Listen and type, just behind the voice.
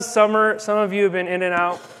summer. Some of you have been in and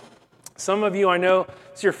out. Some of you, I know,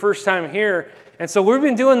 it's your first time here. And so we've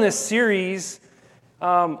been doing this series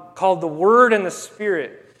called The Word and the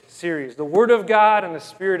Spirit series. The Word of God and the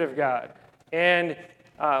Spirit of God. And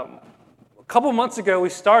a couple months ago we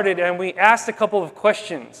started and we asked a couple of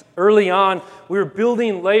questions. Early on, we were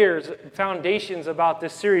building layers, foundations about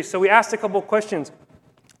this series. So we asked a couple of questions.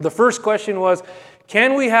 The first question was,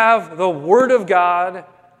 can we have the Word of God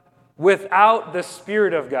without the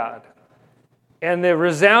Spirit of God? And the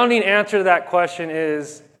resounding answer to that question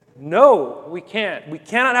is, no, we can't. We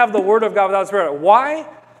cannot have the Word of God without the Spirit. Why?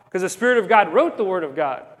 Because the Spirit of God wrote the Word of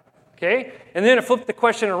God. Okay? And then to flip the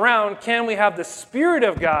question around, can we have the Spirit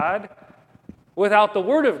of God without the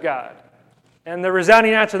Word of God? And the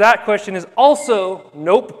resounding answer to that question is also,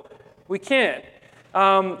 nope, we can't.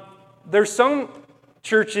 There's some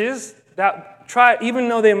churches that try, even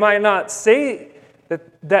though they might not say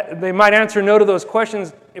that they might answer no to those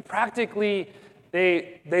questions, practically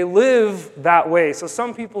they live that way. So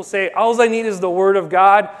some people say, all I need is the Word of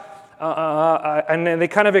God, and then they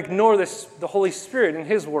kind of ignore the Holy Spirit and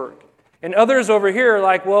His work. And others over here are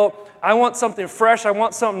like, well, I want something fresh, I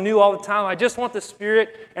want something new all the time, I just want the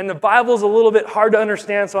Spirit, and the Bible's a little bit hard to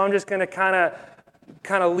understand, so I'm just going to kind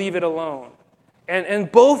of leave it alone.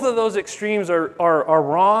 And both of those extremes are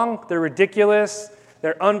wrong, they're ridiculous,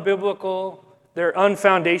 they're unbiblical, they're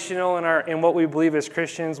unfoundational in what we believe as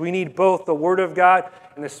Christians. We need both the Word of God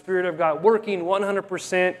and the Spirit of God working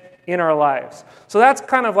 100% in our lives. So that's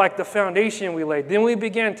kind of like the foundation we laid. Then we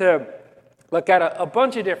began to look at a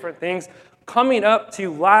bunch of different things. Coming up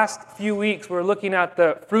to last few weeks, we're looking at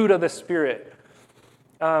the fruit of the Spirit.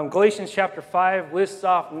 Galatians chapter 5 lists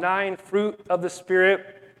off 9 fruit of the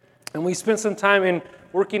Spirit. And we spent some time in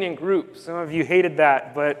working in groups. Some of you hated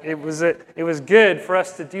that, but it was good for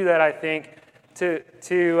us to do that, I think, to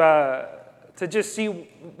just see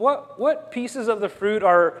what pieces of the fruit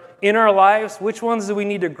are in our lives, which ones do we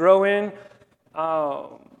need to grow in.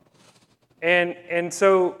 And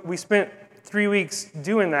so we spent 3 weeks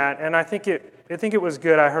doing that, and I think it was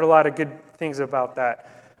good. I heard a lot of good things about that.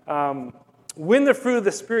 When the fruit of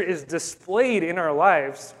the Spirit is displayed in our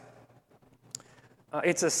lives,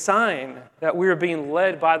 it's a sign that we are being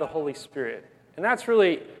led by the Holy Spirit. And that's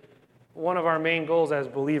really one of our main goals as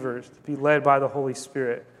believers, to be led by the Holy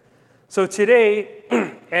Spirit. So today,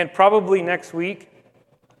 and probably next week,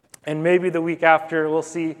 and maybe the week after, we'll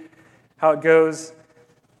see how it goes,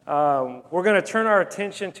 we're going to turn our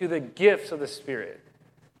attention to the gifts of the Spirit,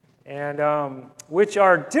 and which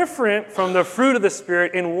are different from the fruit of the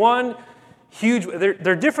Spirit in one huge way.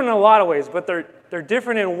 They're different in a lot of ways, but they're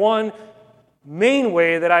different in one main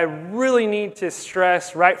way that I really need to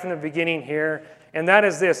stress right from the beginning here, and that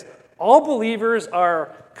is this. All believers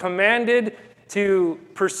are commanded to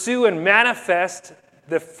pursue and manifest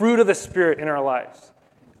the fruit of the Spirit in our lives.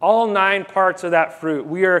 All 9 parts of that fruit.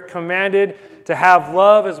 We are commanded to have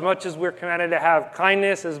love as much as we're commanded to have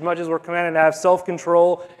kindness, as much as we're commanded to have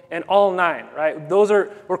self-control, and all 9, right?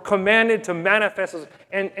 We're commanded to manifest those.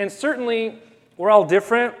 And certainly, we're all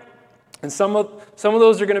different, and some of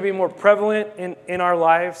those are going to be more prevalent in our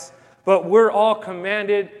lives, but we're all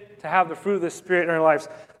commanded to have the fruit of the Spirit in our lives.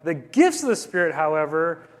 The gifts of the Spirit,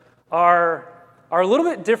 however, are a little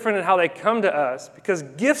bit different in how they come to us, because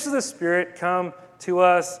gifts of the Spirit come to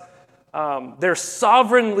us, they're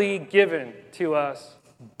sovereignly given to us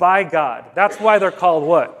by God. That's why they're called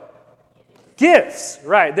what? Gifts,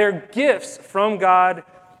 right. They're gifts from God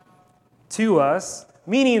to us,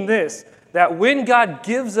 meaning this, that when God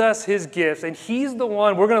gives us His gifts, and He's the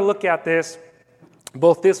one, we're going to look at this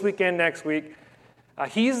both this week and next week,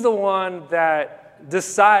 He's the one that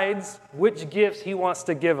decides which gifts He wants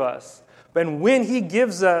to give us. But when He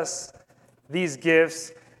gives us these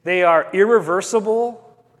gifts, they are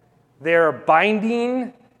irreversible, they're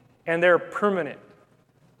binding, and they're permanent.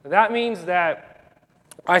 That means that,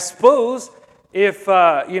 I suppose, if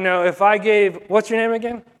I gave, what's your name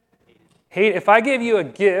again? Hayden. If I gave you a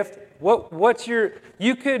gift,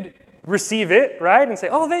 you could receive it, right? And say,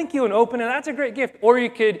 oh, thank you, and open it. That's a great gift. Or you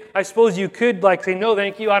could say, no,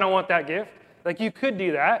 thank you, I don't want that gift. Like, you could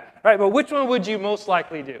do that, right? But which one would you most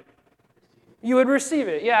likely do? You would receive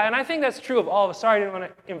it, yeah. And I think that's true of all of us. Sorry, I didn't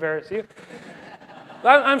want to embarrass you.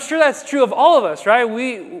 I'm sure that's true of all of us, right?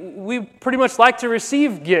 We pretty much like to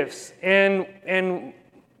receive gifts. And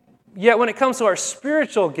yet when it comes to our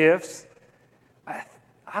spiritual gifts,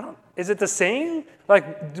 is it the same?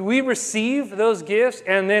 Like, do we receive those gifts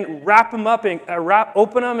and then wrap them up and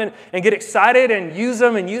open them and get excited and use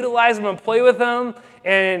them and utilize them and play with them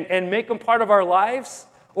and make them part of our lives?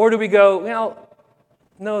 Or do we go,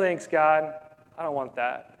 no thanks, God, I don't want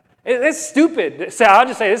that. It's stupid. So I'll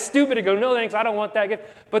just say it's stupid to go, no thanks, I don't want that gift.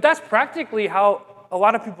 But that's practically how a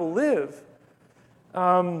lot of people live.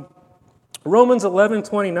 Romans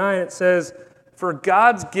 11:29, it says, "For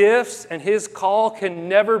God's gifts and his call can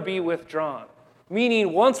never be withdrawn."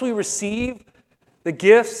 Meaning, once we receive the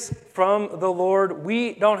gifts from the Lord,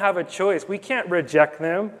 we don't have a choice. We can't reject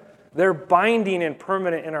them. They're binding and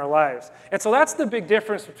permanent in our lives. And so that's the big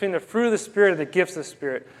difference between the fruit of the Spirit and the gifts of the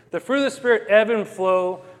Spirit. The fruit of the Spirit ebb and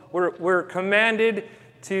flow. We're commanded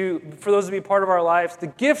for those to be part of our lives. The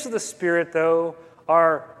gifts of the Spirit, though,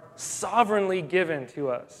 are sovereignly given to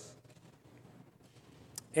us.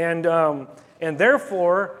 And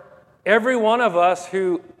therefore, every one of us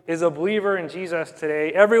who is a believer in Jesus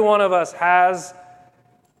today, every one of us has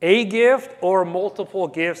a gift or multiple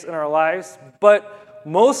gifts in our lives, but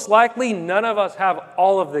most likely none of us have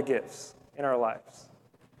all of the gifts in our lives.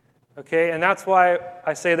 Okay, and that's why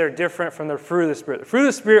I say they're different from the fruit of the Spirit. The fruit of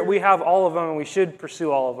the Spirit, we have all of them, and we should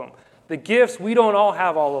pursue all of them. The gifts, we don't all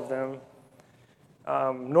have all of them,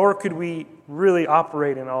 nor could we really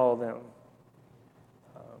operate in all of them.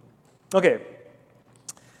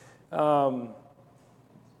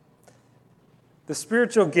 The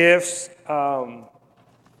spiritual gifts,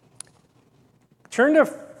 turn to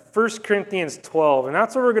 1 Corinthians 12, and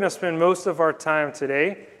that's where we're going to spend most of our time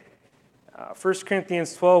today. 1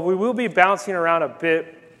 Corinthians 12, we will be bouncing around a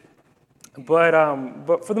bit, but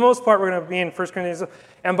for the most part, we're going to be in 1 Corinthians 12.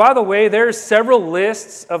 And by the way, there's several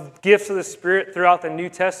lists of gifts of the Spirit throughout the New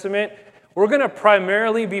Testament. We're going to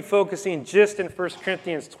primarily be focusing just in 1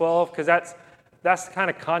 Corinthians 12, because that's the kind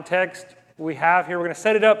of context we have here. We're going to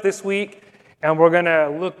set it up this week, and we're going to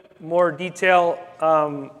look more detail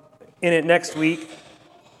in it next week.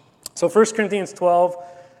 So 1 Corinthians 12,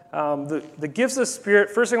 the gifts of the Spirit,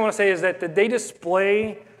 first thing I want to say is that they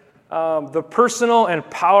display the personal and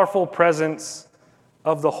powerful presence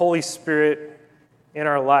of the Holy Spirit in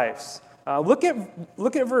our lives. Look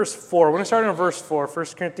at verse 4. We're going to start in verse 4, 1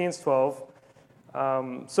 Corinthians 12.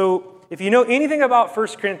 So if you know anything about 1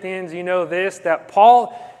 Corinthians, you know this, that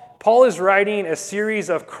Paul is writing a series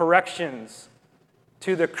of corrections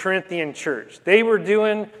to the Corinthian church. They were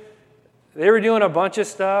doing a bunch of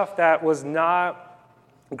stuff that was not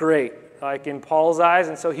great, like in Paul's eyes,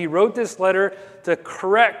 and so he wrote this letter to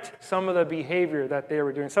correct some of the behavior that they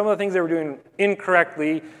were doing, some of the things they were doing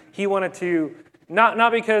incorrectly. He wanted to,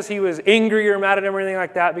 not because he was angry or mad at them or anything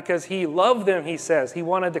like that, because he loved them, he says. He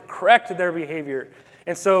wanted to correct their behavior.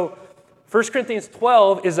 And so 1 Corinthians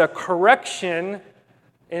 12 is a correction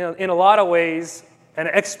in a lot of ways, an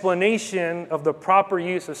explanation of the proper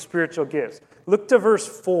use of spiritual gifts. Look to verse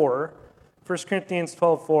 4, 1 Corinthians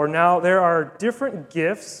 12:4. Now there are different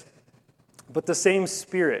gifts, but the same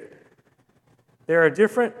Spirit. There are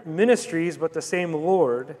different ministries, but the same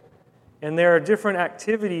Lord. And there are different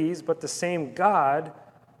activities, but the same God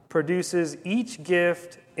produces each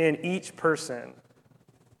gift in each person.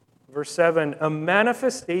 Verse 7, a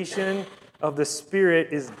manifestation of the Spirit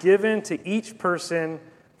is given to each person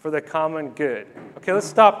for the common good. Okay, let's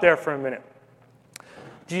stop there for a minute.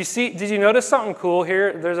 Did you notice something cool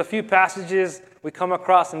here? There's a few passages we come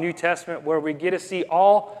across in the New Testament where we get to see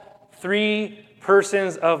all three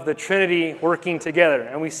persons of the Trinity working together.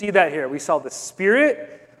 And we see that here. We saw the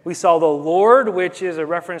Spirit, we saw the Lord, which is a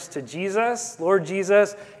reference to Jesus, Lord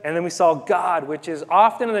Jesus, and then we saw God, which is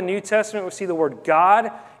often in the New Testament we see the word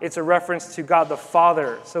God. It's a reference to God the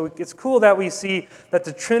Father. So it's cool that we see that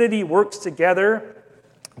the Trinity works together,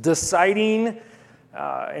 deciding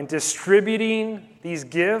and distributing these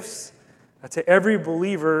gifts to every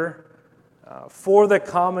believer for the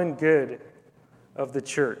common good of the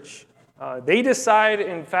church. They decide,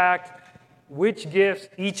 in fact, which gifts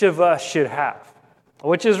each of us should have,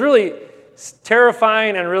 which is really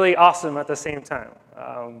terrifying and really awesome at the same time.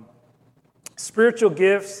 Spiritual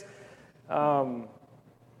gifts are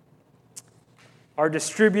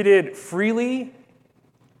distributed freely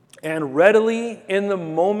and readily in the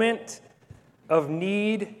moment of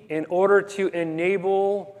need in order to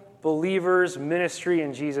enable believers' ministry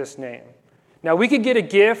in Jesus' name. Now, we could get a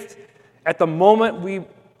gift at the moment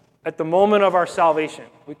of our salvation.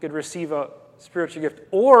 We could receive a spiritual gift,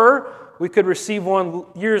 or we could receive one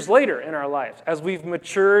years later in our lives as we've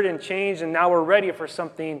matured and changed, and now we're ready for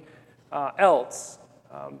something else.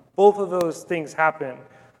 Both of those things happen.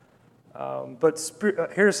 But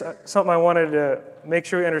here's something I wanted to make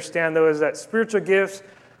sure we understand, though, is that spiritual gifts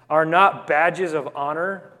are not badges of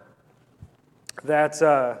honor. That's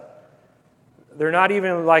they're not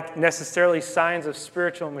even like necessarily signs of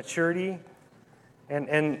spiritual maturity.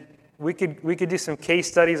 And we could do some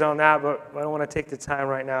case studies on that, but I don't want to take the time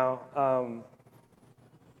right now.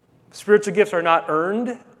 Spiritual gifts are not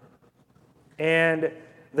earned. and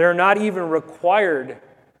they're not even required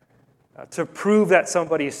to prove that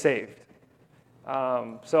somebody's saved.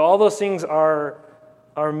 So all those things are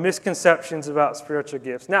misconceptions about spiritual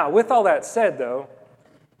gifts. Now, with all that said, though,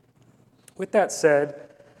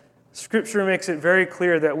 Scripture makes it very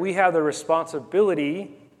clear that we have the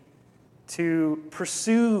responsibility to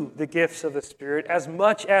pursue the gifts of the Spirit as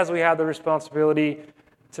much as we have the responsibility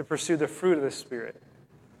to pursue the fruit of the Spirit.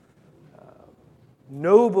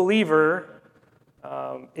 No believer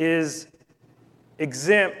is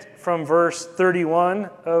exempt from verse 31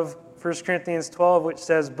 of 1 Corinthians 12, which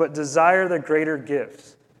says, "But desire the greater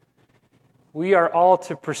gifts." We are all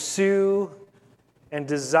to pursue and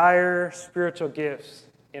desire spiritual gifts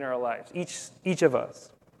in our lives, each of us.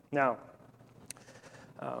 Now,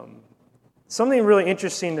 something really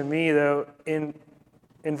interesting to me, though, in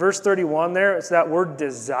verse 31 there, it's that word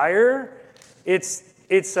desire. It's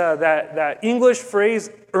that English phrase,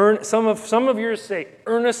 some of yours say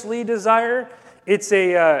earnestly desire. It's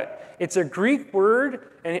a Greek word,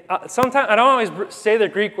 and sometimes I don't always say the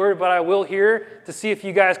Greek word, but I will here to see if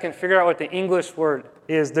you guys can figure out what the English word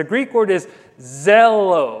is. The Greek word is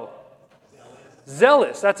zelo.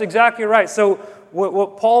 Zealous. That's exactly right. So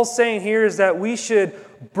what Paul's saying here is that we should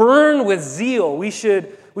burn with zeal. We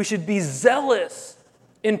should be zealous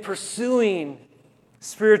in pursuing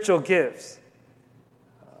spiritual gifts.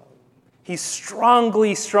 He's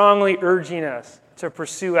strongly urging us to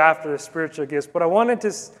pursue after the spiritual gifts. But I wanted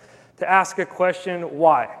to ask a question,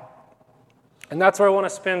 why? And that's where I want to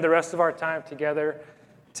spend the rest of our time together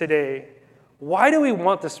today. Why do we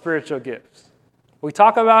want the spiritual gifts? We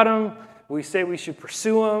talk about them. We say we should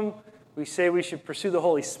pursue them. We say we should pursue the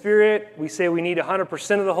Holy Spirit. We say we need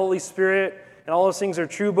 100% of the Holy Spirit. And all those things are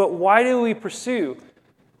true. But why do we pursue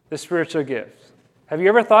the spiritual gifts? Have you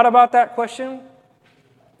ever thought about that question?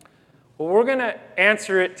 Well, we're going to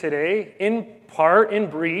answer it today in part, in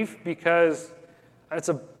brief, because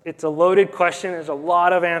it's a loaded question. There's a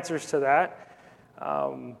lot of answers to that.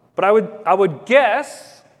 But I would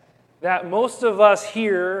guess that most of us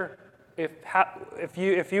here, if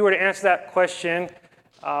you were to answer that question,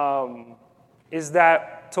 is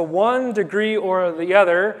that to one degree or the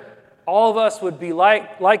other, all of us would be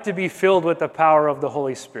like to be filled with the power of the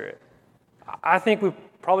Holy Spirit. I think we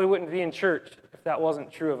probably wouldn't be in church if that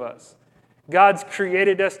wasn't true of us. God's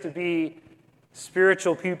created us to be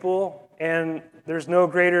spiritual people, and there's no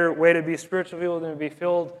greater way to be spiritual people than to be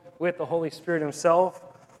filled with the Holy Spirit himself.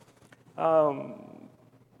 But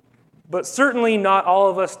certainly not all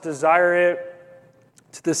of us desire it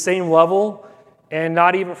to the same level, and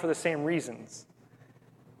not even for the same reasons.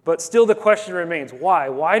 But still the question remains, why?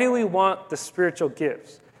 Why do we want the spiritual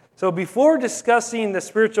gifts? So before discussing the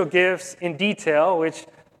spiritual gifts in detail, which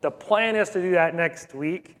the plan is to do that next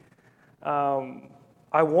week,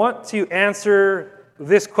 I want to answer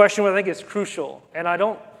this question, which I think is crucial. And I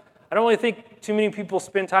don't really think too many people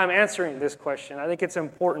spend time answering this question. I think it's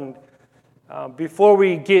important. Before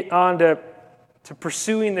we get on to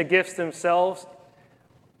pursuing the gifts themselves,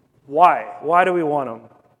 why? Why do we want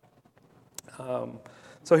them?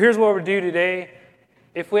 So here's what we'll do today.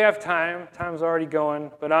 If we have time, time's already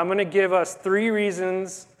going, but I'm going to give us 3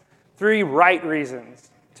 right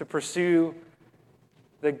reasons to pursue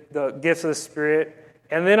the gifts of the Spirit,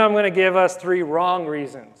 and then I'm going to give us 3 wrong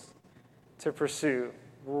reasons to pursue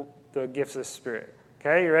the gifts of the Spirit.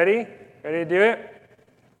 Okay, you ready? Ready to do it?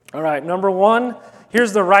 All right, number 1,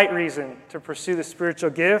 here's the right reason to pursue the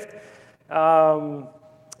spiritual gift.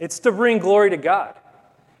 It's to bring glory to God.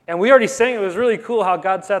 And we already sang, it was really cool how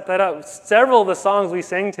God set that up. Several of the songs we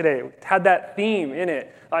sang today had that theme in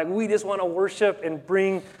it. Like, we just want to worship and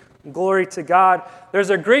bring glory to God. There's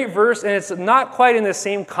a great verse, and it's not quite in the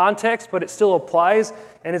same context, but it still applies.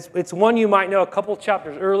 And it's one you might know a couple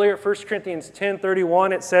chapters earlier, 1 Corinthians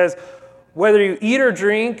 10:31. It says, "Whether you eat or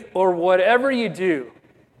drink or whatever you do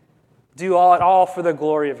all for the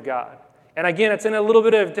glory of God." And again, it's in a little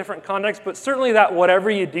bit of different context, but certainly that whatever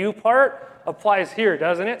you do part applies here,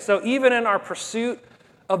 doesn't it? So even in our pursuit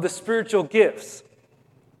of the spiritual gifts,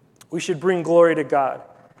 we should bring glory to God.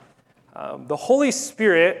 The Holy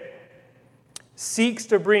Spirit seeks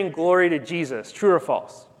to bring glory to Jesus. True or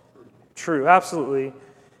false? True, absolutely.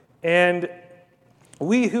 And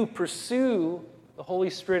we who pursue the Holy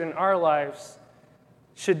Spirit in our lives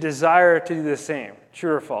should desire to do the same.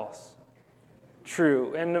 True or false?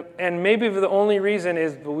 True. And maybe the only reason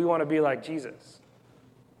is that we want to be like Jesus.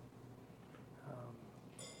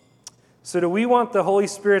 So do we want the Holy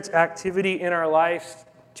Spirit's activity in our lives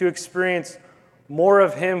to experience more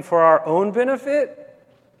of Him for our own benefit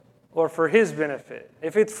or for His benefit?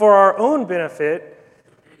 If it's for our own benefit,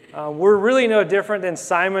 We're really no different than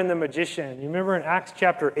Simon the magician. You remember in Acts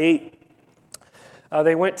chapter 8,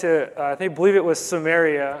 they went to, I believe it was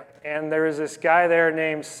Samaria, and there was this guy there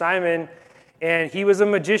named Simon, and he was a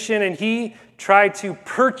magician, and he tried to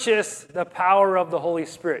purchase the power of the Holy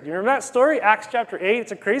Spirit. You remember that story, Acts chapter 8?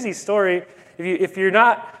 It's a crazy story. If you're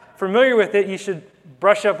not familiar with it, you should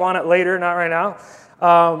brush up on it later, not right now.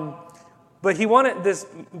 But he wanted,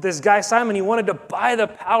 this guy Simon, he wanted to buy the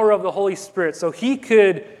power of the Holy Spirit so he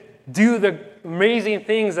could do the amazing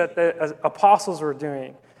things that the apostles were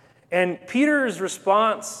doing. And Peter's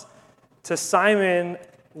response to Simon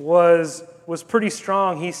was pretty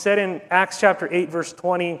strong. He said in Acts chapter 8, verse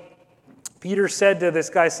 20, Peter said to this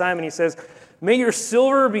guy Simon, he says, "May your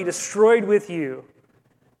silver be destroyed with you,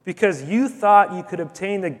 because you thought you could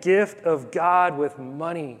obtain the gift of God with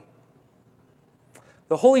money."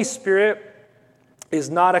 The Holy Spirit is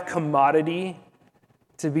not a commodity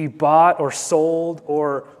to be bought or sold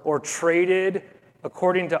or traded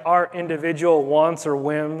according to our individual wants or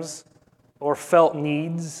whims or felt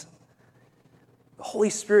needs. The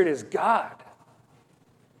Holy Spirit is God.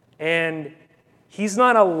 And he's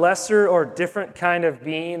not a lesser or different kind of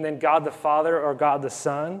being than God the Father or God the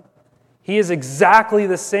Son. He is exactly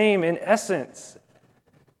the same in essence.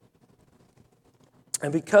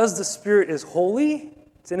 And because the Spirit is holy,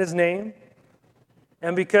 it's in his name,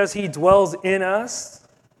 and because he dwells in us,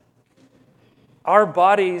 our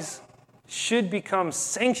bodies should become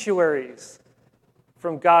sanctuaries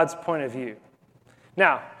from God's point of view.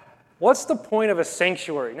 Now, what's the point of a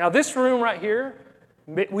sanctuary? Now, this room right here,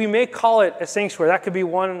 we may call it a sanctuary. That could be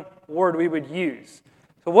one word we would use.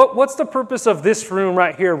 So what's the purpose of this room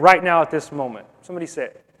right here, right now at this moment? Somebody say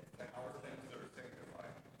it.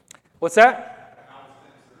 What's that?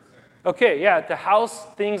 Okay, yeah, to house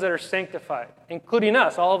things that are sanctified, including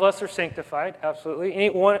us. All of us are sanctified, absolutely.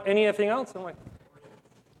 Anything else? I'm like,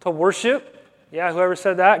 to worship. Yeah, whoever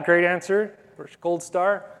said that, great answer. Gold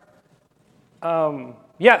star.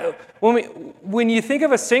 Yeah, when you think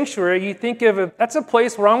of a sanctuary, you think of that's a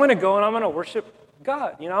place where I'm going to go and I'm going to worship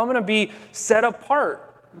God. I'm going to be set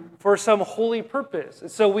apart for some holy purpose. And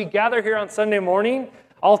so we gather here on Sunday morning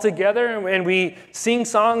all together, and we sing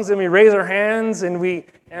songs, and we raise our hands, and we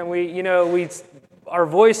our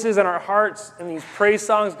voices and our hearts and these praise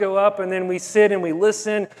songs go up, and then we sit and we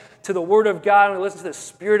listen to the Word of God, and we listen to the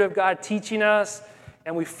Spirit of God teaching us,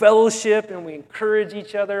 and we fellowship and we encourage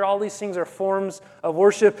each other. All these things are forms of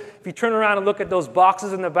worship. If you turn around and look at those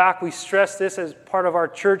boxes in the back, we stress this as part of our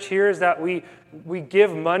church here, is that we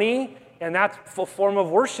give money, and that's a form of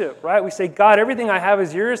worship, right? We say, God, everything I have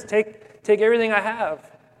is yours. Take everything I have.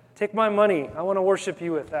 Take my money. I want to worship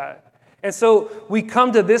you with that. And so we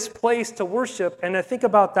come to this place to worship, and I think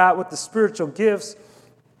about that with the spiritual gifts,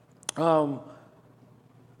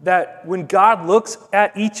 that when God looks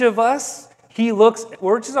at each of us,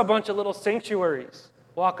 we're just a bunch of little sanctuaries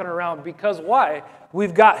walking around. Because why?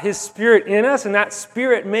 We've got his Spirit in us, and that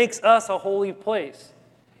Spirit makes us a holy place.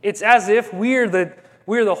 It's as if we're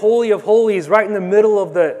the Holy of Holies right in the middle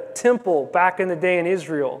of the temple back in the day in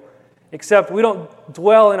Israel. Except we don't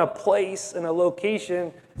dwell in a place, in a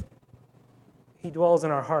location. He dwells in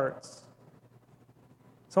our hearts.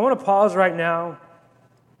 So I want to pause right now,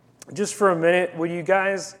 just for a minute. Will you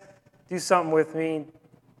guys do something with me?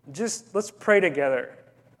 Let's pray together.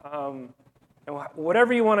 And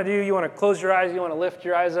whatever you want to do, you want to close your eyes, you want to lift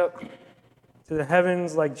your eyes up to the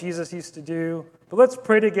heavens like Jesus used to do. But let's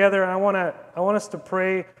pray together, and I want us to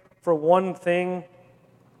pray for one thing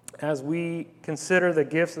as we consider the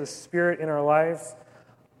gifts of the Spirit in our lives.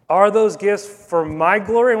 Are those gifts for my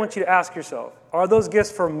glory? I want you to ask yourself, are those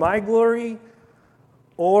gifts for my glory,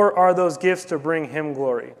 or are those gifts to bring him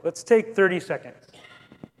glory? Let's take 30 seconds.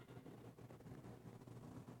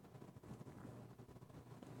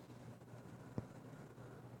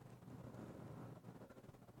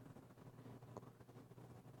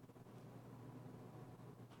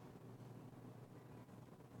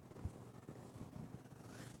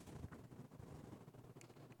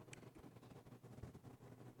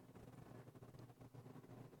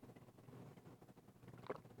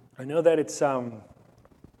 I know that it's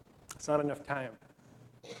not enough time.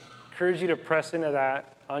 I encourage you to press into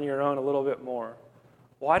that on your own a little bit more.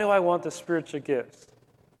 Why do I want the spiritual gifts?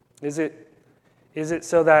 Is it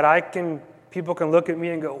so that people can look at me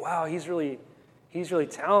and go, wow, he's really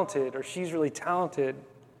talented, or she's really talented?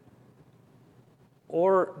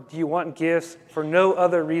 Or do you want gifts for no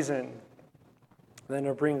other reason than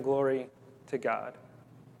to bring glory to God?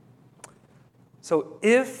 So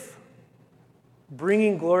if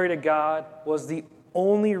bringing glory to God was the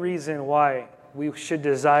only reason why we should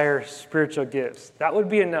desire spiritual gifts, that would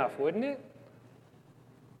be enough, wouldn't it?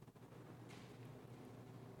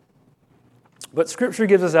 But Scripture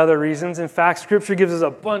gives us other reasons. In fact, Scripture gives us a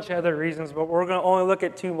bunch of other reasons, but we're going to only look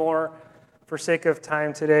at 2 more for sake of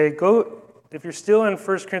time today. If you're still in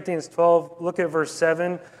 1 Corinthians 12, look at verse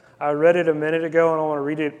 7. I read it a minute ago, and I want to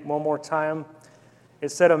read it one more time. It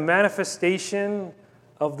said, a manifestation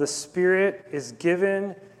of the Spirit is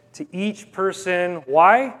given to each person.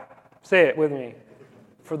 Why? Say it with me.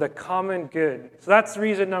 For the common good. So that's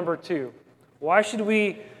reason number 2. Why should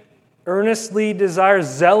we earnestly desire,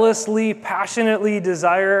 zealously, passionately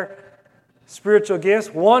desire spiritual gifts?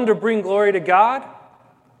 1, to bring glory to God.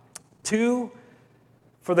 2,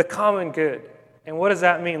 for the common good. And what does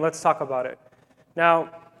that mean? Let's talk about it. Now,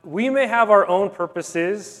 we may have our own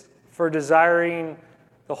purposes for desiring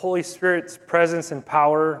the Holy Spirit's presence and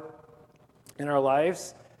power in our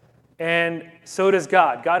lives, and so does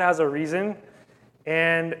God. God has a reason,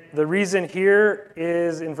 and the reason here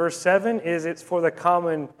is in verse 7 is it's for the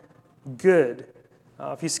common good.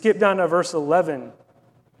 If you skip down to verse 11, it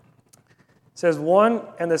says, 1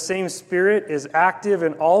 and the same Spirit is active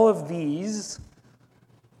in all of these,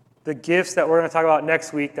 the gifts that we're going to talk about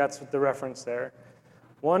next week. That's the reference there.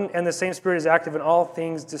 1 and the same Spirit is active in all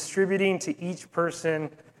things, distributing to each person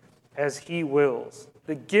as He wills.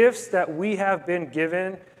 The gifts that we have been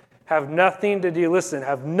given have nothing to do,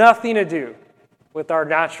 have nothing to do with our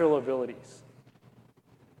natural abilities.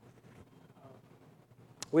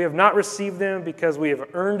 We have not received them because we have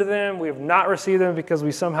earned them. We have not received them because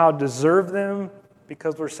we somehow deserve them,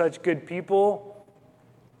 because we're such good people.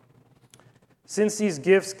 Since these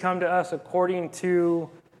gifts come to us according to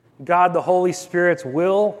God the Holy Spirit's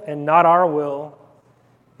will and not our will,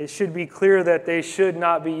 it should be clear that they should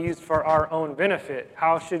not be used for our own benefit.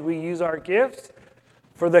 How should we use our gifts?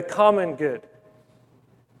 For the common good.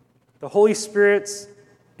 The Holy Spirit's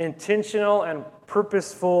intentional and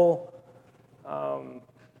purposeful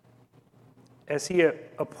as He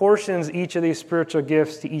apportions each of these spiritual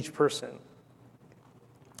gifts to each person.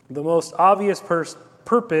 The most obvious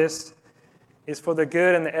purpose is for the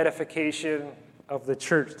good and the edification of the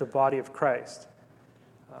church, the body of Christ.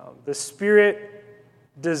 The Spirit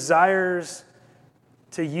desires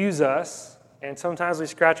to use us, and sometimes we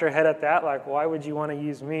scratch our head at that, like, why would you want to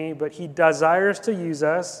use me? But He desires to use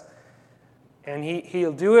us, and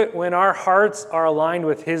He'll do it when our hearts are aligned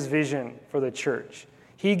with His vision for the church.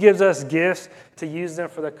 He gives us gifts to use them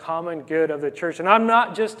for the common good of the church. And I'm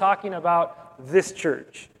not just talking about this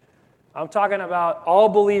church. I'm talking about all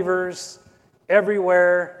believers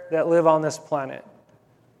everywhere that live on this planet.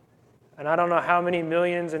 And I don't know how many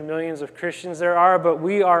millions and millions of Christians there are, but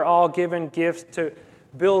we are all given gifts to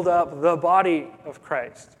build up the body of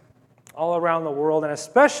Christ all around the world, and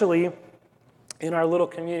especially in our little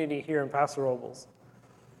community here in Paso Robles.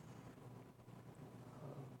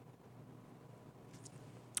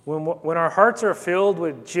 When our hearts are filled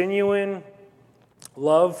with genuine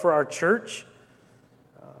love for our church,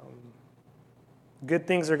 good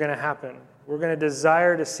things are going to happen. We're going to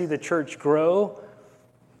desire to see the church grow,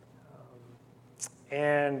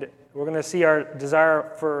 and we're going to see our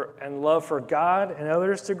desire for and love for God and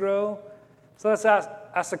others to grow. So let's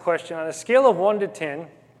ask the question on a scale of 1 to 10.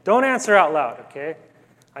 Don't answer out loud, okay?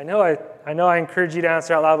 I know I encourage you to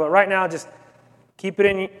answer out loud, but right now just keep it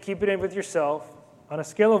in with yourself. On a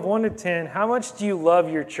scale of 1 to 10, how much do you love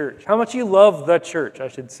your church? How much do you love the church, I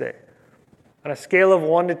should say? On a scale of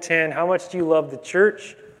 1 to 10, how much do you love the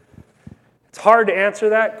church? It's hard to answer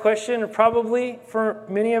that question, probably, for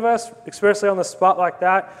many of us, especially on the spot like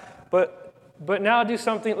that. But now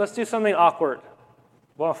let's do something awkward.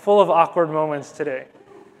 Well, full of awkward moments today.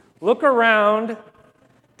 Look around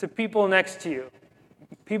to people next to you.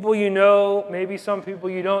 People you know, maybe some people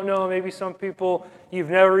you don't know, maybe some people you've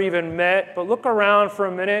never even met. But look around for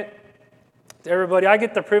a minute to everybody. I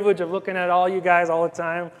get the privilege of looking at all you guys all the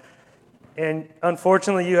time. And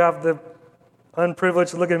unfortunately, you have the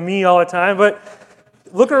unprivileged to look at me all the time. But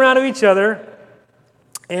look around at each other,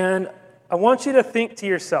 and I want you to think to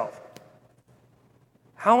yourself,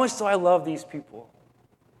 how much do I love these people?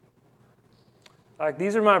 Like,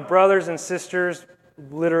 these are my brothers and sisters,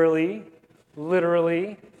 literally,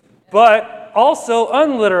 but also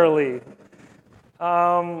unliterally.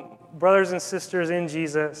 Brothers and sisters in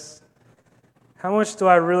Jesus. How much do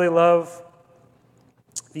I really love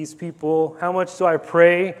these people? How much do I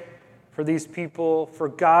pray for these people, for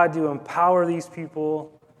God to empower these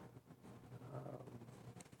people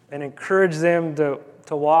and encourage them to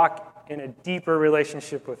walk in a deeper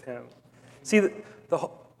relationship with Him? See,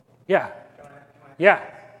 yeah.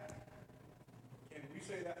 Can we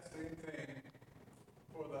say that same thing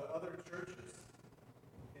for the other churches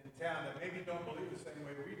in town that maybe don't believe the same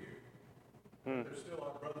way we do? They're still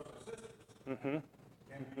our brothers and sisters.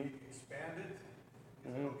 can be expanded.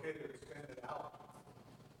 Is it okay to expand it out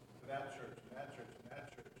to that church and that church and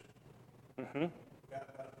that church? Do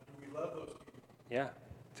we love those people? Yeah,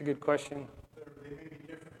 it's a good question. They may be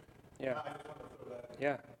different. Yeah. I just want to throw that in.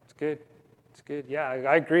 Yeah, it's good. It's good. Yeah,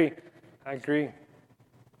 I agree. I agree.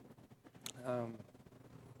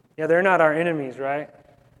 Yeah, they're not our enemies, right?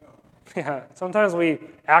 No. Yeah, sometimes we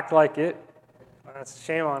act like it. That's a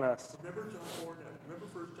shame on us. Remember 1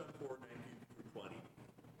 John 4, 19 through 20?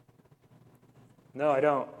 No, I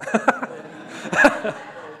don't. We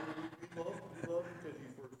love because he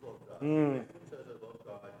first loved God. If anyone says, I love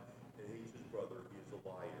God, and hates his brother, he is a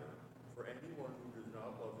liar. For anyone who does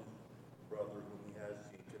not love his brother whom he has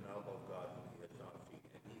seen cannot love God whom he has not seen.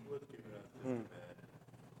 And he who has given us this command,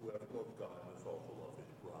 whoever loves God must also love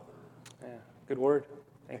his brother. Yeah, good word.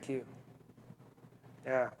 Thank you.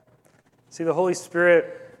 Yeah. See, the Holy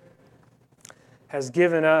Spirit has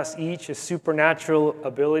given us each a supernatural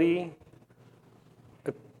ability,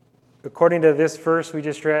 according to this verse we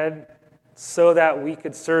just read, so that we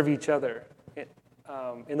could serve each other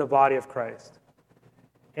in the body of Christ.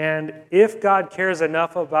 And if God cares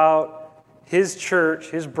enough about His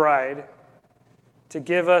church, His bride, to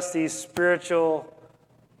give us these spiritual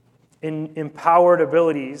empowered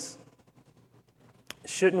abilities,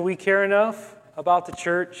 shouldn't we care enough about the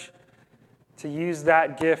church to use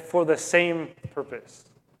that gift for the same purpose?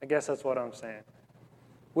 I guess that's what I'm saying.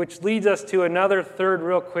 Which leads us to another third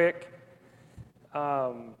real quick,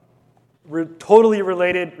 totally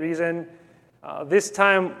related reason. This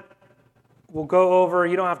time we'll go over,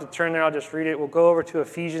 you don't have to turn there, I'll just read it. We'll go over to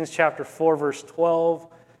Ephesians chapter 4, verse 12.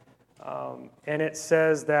 And it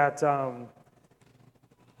says that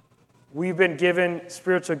we've been given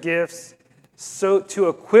spiritual gifts so to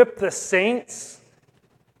equip the saints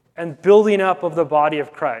and building up of the body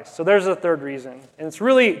of Christ. So there's a third reason. And it's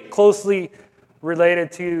really closely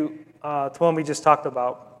related to one we just talked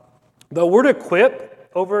about. The word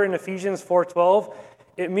equip over in Ephesians 4:12,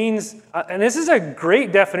 it means, and this is a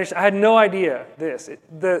great definition. I had no idea this.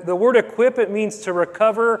 The word equip, it means to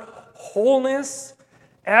recover wholeness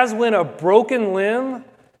as when a broken limb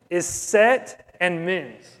is set and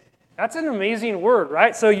mends. That's an amazing word,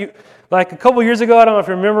 right? So like a couple years ago, I don't know if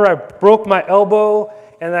you remember, I broke my elbow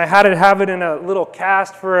and I had to have it in a little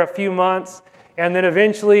cast for a few months. And then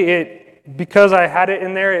eventually because I had it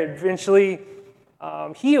in there, it eventually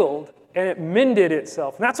healed and it mended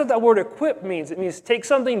itself. And that's what that word equip means. It means take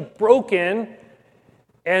something broken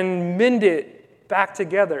and mend it back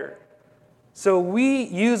together. So we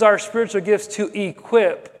use our spiritual gifts to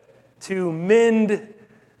equip, to mend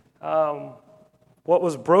what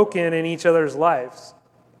was broken in each other's lives.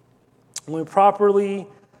 When we properly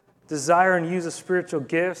desire and use the spiritual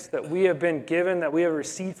gifts that we have been given, that we have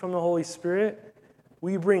received from the Holy Spirit,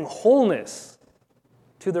 we bring wholeness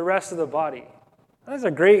to the rest of the body. That's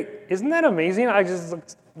isn't that amazing? I just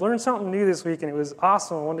learned something new this week and it was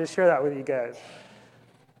awesome. I wanted to share that with you guys.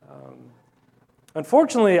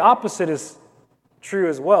 Unfortunately, the opposite is true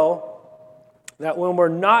as well, that when we're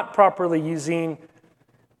not properly using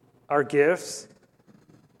our gifts,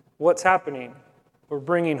 what's happening? We're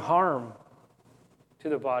bringing harm to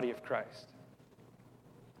the body of Christ.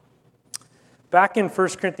 Back in 1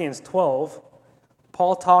 Corinthians 12,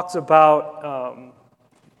 Paul talks about,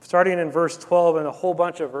 starting in verse 12 and a whole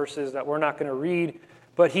bunch of verses that we're not going to read,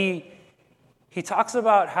 but he talks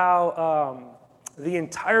about how the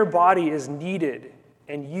entire body is needed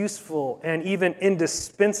and useful and even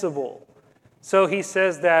indispensable. So he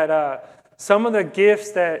says that some of the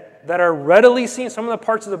gifts that are readily seen, some of the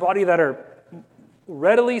parts of the body that are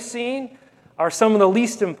readily seen are some of the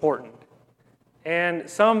least important. And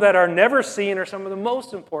some that are never seen are some of the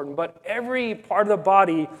most important. But every part of the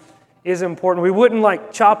body is important. We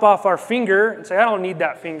wouldn't chop off our finger and say, I don't need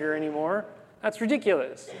that finger anymore. That's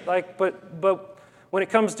ridiculous. But when it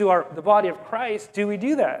comes to the body of Christ, do we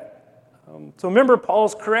do that? So remember,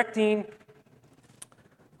 Paul's correcting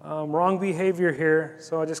wrong behavior here.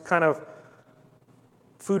 So I just kind of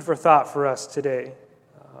food for thought for us today,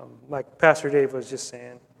 like Pastor Dave was just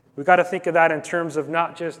saying. We've got to think of that in terms of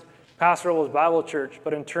not just Pastor Ol's Bible Church,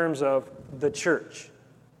 but in terms of the church.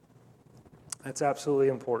 That's absolutely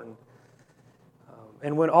important.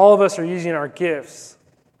 And when all of us are using our gifts,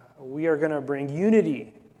 we are going to bring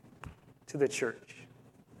unity to the church.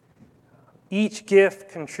 Each gift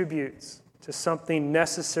contributes to something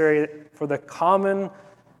necessary for the common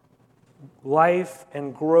life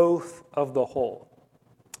and growth of the whole.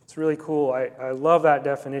 It's really cool. I love that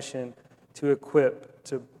definition, to equip,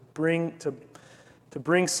 to bring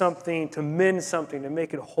something, to mend something, to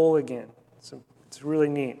make it whole again. It's really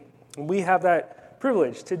neat. And we have that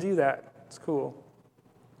privilege to do that. It's cool.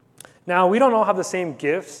 Now, we don't all have the same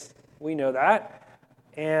gifts. We know that.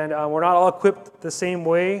 And we're not all equipped the same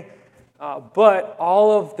way. But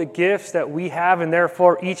all of the gifts that we have, and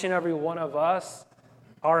therefore each and every one of us,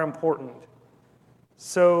 are important.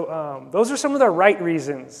 So those are some of the right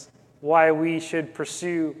reasons why we should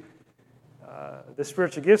pursue the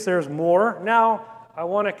spiritual gifts. There's more. Now, I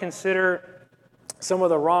want to consider some of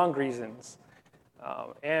the wrong reasons.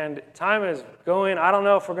 And time is going. I don't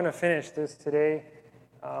know if we're going to finish this today,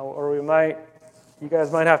 or we might. You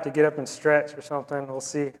guys might have to get up and stretch or something. We'll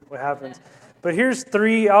see what happens. But here's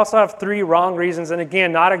three. I also have three wrong reasons, and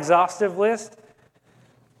again, not exhaustive list.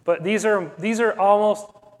 But these are almost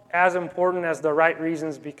as important as the right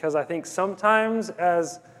reasons, because I think sometimes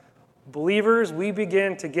as believers we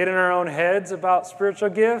begin to get in our own heads about spiritual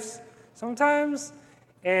gifts sometimes,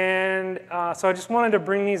 and so I just wanted to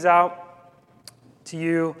bring these out to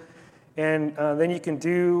you, and then you can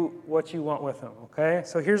do what you want with them. Okay?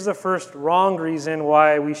 So here's the first wrong reason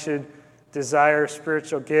why we should desire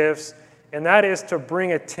spiritual gifts, and that is to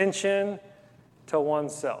bring attention to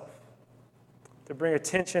oneself. To bring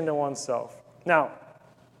attention to oneself. Now,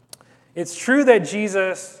 it's true that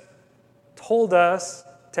Jesus told us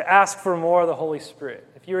to ask for more of the Holy Spirit.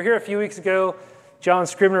 If you were here a few weeks ago, John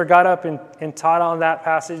Scribner got up and taught on that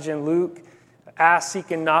passage in Luke, ask,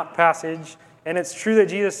 seek, and knock passage. And it's true that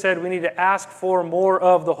Jesus said we need to ask for more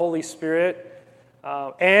of the Holy Spirit.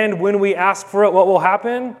 And when we ask for it, what will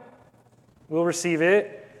happen? We'll receive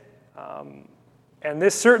it. And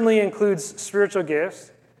this certainly includes spiritual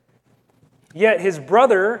gifts. Yet his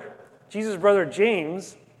brother, Jesus' brother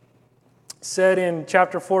James, said in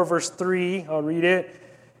chapter 4, verse 3, I'll read it,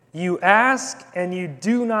 "You ask and you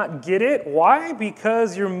do not get it. Why?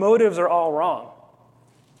 Because your motives are all wrong.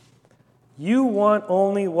 You want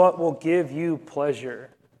only what will give you pleasure."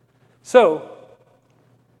 So,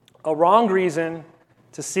 a wrong reason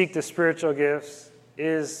to seek the spiritual gifts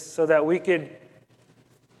is so that we could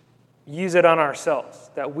use it on ourselves,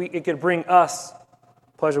 that it could bring us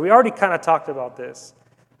pleasure. We already kind of talked about this.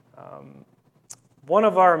 One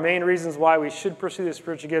of our main reasons why we should pursue the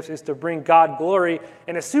spiritual gifts is to bring God glory,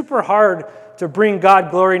 and it's super hard to bring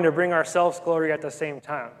God glory and to bring ourselves glory at the same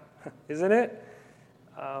time, isn't it?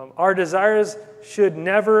 Our desires should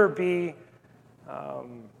never be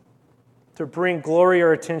to bring glory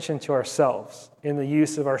or attention to ourselves in the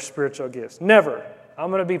use of our spiritual gifts. Never.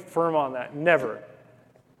 I'm going to be firm on that. Never.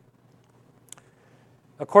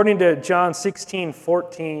 According to John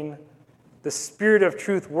 16:14, the Spirit of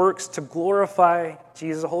truth works to glorify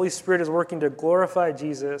Jesus. The Holy Spirit is working to glorify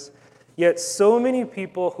Jesus. Yet so many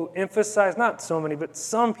people who emphasize, not so many, but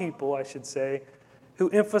some people, I should say, who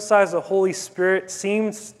emphasize the Holy Spirit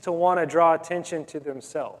seems to want to draw attention to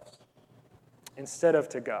themselves instead of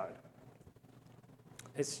to God.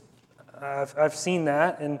 I've seen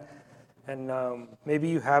that, and maybe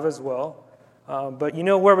you have as well. But you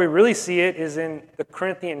know where we really see it is in the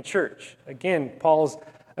Corinthian church. Again, Paul's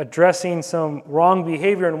addressing some wrong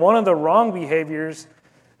behavior, and one of the wrong behaviors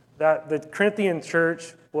that the Corinthian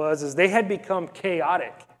church is they had become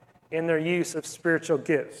chaotic in their use of spiritual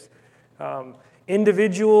gifts.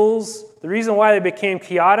 Individuals, the reason why they became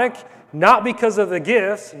chaotic, not because of the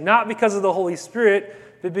gifts, not because of the Holy Spirit,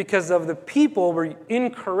 but because of the people were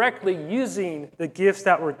incorrectly using the gifts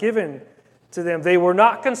that were given to them. They were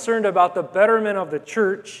not concerned about the betterment of the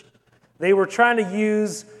church. They were trying to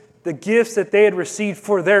use the gifts that they had received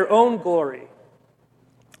for their own glory.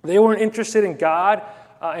 They weren't interested in God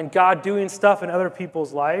and God doing stuff in other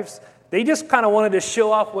people's lives. They just kind of wanted to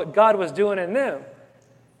show off what God was doing in them.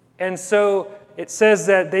 And so it says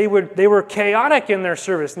that they were chaotic in their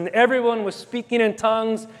service, and everyone was speaking in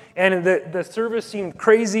tongues, and the service seemed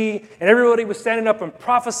crazy, and everybody was standing up and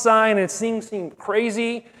prophesying, and it seemed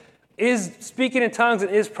crazy. Is speaking in tongues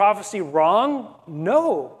and is prophecy wrong?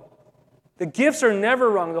 No. The gifts are never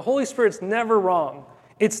wrong. The Holy Spirit's never wrong.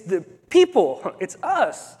 It's the people. It's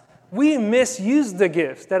us. We misuse the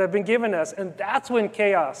gifts that have been given us, and that's when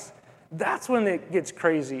chaos, that's when it gets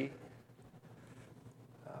crazy.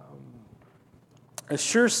 A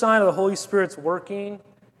sure sign of the Holy Spirit's working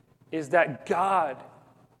is that God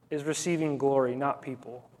is receiving glory, not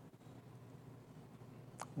people.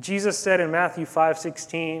 Jesus said in Matthew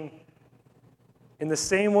 5:16, "In the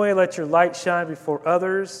same way, let your light shine before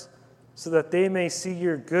others, so that they may see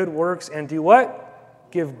your good works and do what?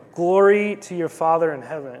 Give glory to your Father in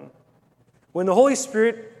heaven." When the Holy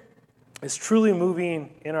Spirit is truly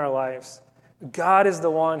moving in our lives, God is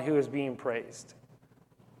the one who is being praised.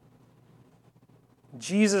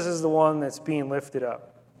 Jesus is the one that's being lifted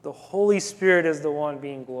up. The Holy Spirit is the one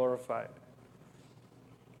being glorified.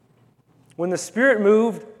 When the Spirit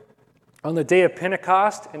moved On the day of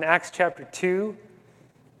Pentecost in Acts chapter 2,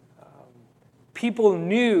 people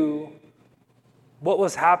knew what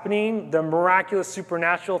was happening, the miraculous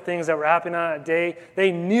supernatural things that were happening on that day.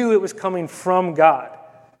 They knew it was coming from God.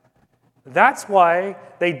 That's why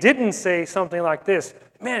they didn't say something like this,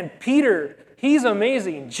 man, Peter, he's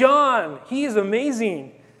amazing. John, he's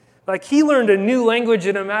amazing. Like he learned a new language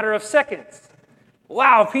in a matter of seconds.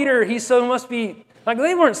 Wow, Peter, he so must be, like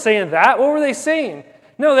they weren't saying that. What were they saying?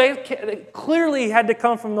 No, they clearly had to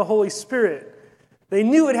come from the Holy Spirit. They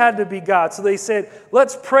knew it had to be God. So they said,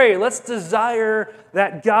 let's pray. Let's desire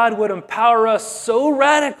that God would empower us so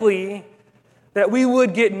radically that we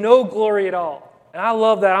would get no glory at all. And I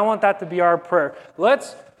love that. I want that to be our prayer.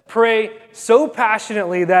 Let's pray so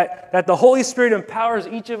passionately that the Holy Spirit empowers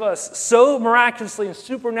each of us so miraculously and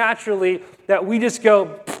supernaturally that we just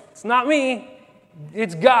go, it's not me,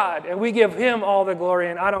 it's God. And we give Him all the glory,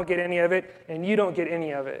 and I don't get any of it, and you don't get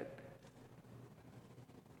any of it.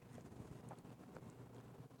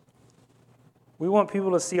 We want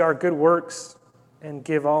people to see our good works and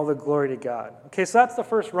give all the glory to God. Okay, so that's the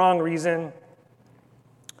first wrong reason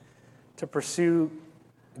to pursue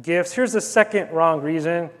gifts. Here's the second wrong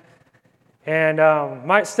reason. And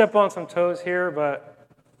might step on some toes here, but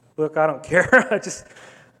look, I don't care.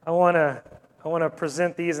 I want to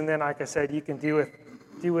present these, and then, like I said, you can do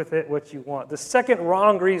with it what you want. The second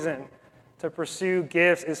wrong reason to pursue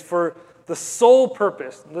gifts is for the sole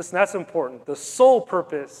purpose. Listen, that's important. The sole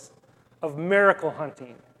purpose of miracle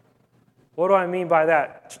hunting. What do I mean by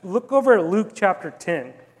that? Look over at Luke chapter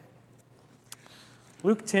 10.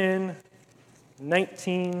 Luke 10,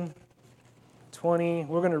 19, 20.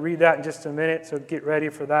 We're going to read that in just a minute, so get ready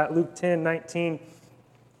for that. Luke 10, 19,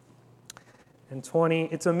 and 20.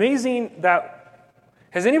 It's amazing that,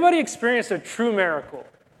 has anybody experienced a true miracle?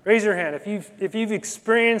 Raise your hand if you've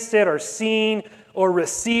experienced it or seen or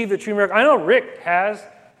received a true miracle. I know Rick has.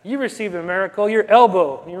 You received a miracle. Your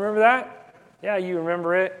elbow. You remember that? Yeah, you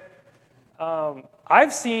remember it.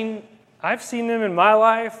 I've seen them in my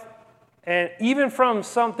life, and even from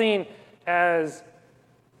something as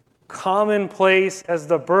commonplace as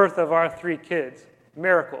the birth of our 3 kids,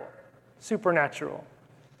 miracle, supernatural.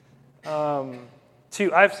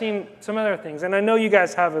 Too, I've seen some other things, and I know you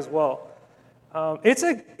guys have as well.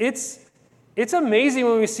 It's amazing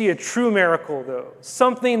when we see a true miracle, though,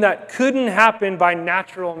 something that couldn't happen by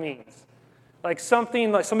natural means, like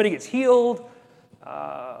something like somebody gets healed,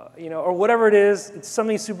 or whatever it is. It's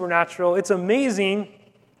something supernatural. It's amazing,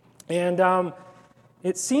 and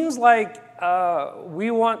it seems like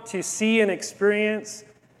we want to see and experience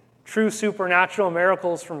true supernatural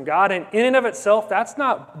miracles from God, and in and of itself, that's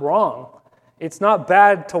not wrong. It's not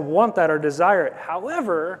bad to want that or desire it.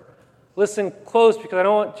 However, listen close, because I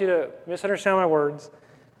don't want you to misunderstand my words.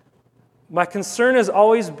 My concern has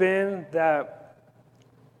always been that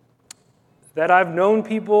I've known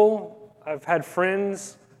people, I've had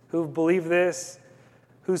friends who've believed this,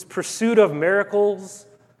 whose pursuit of miracles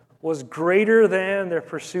was greater than their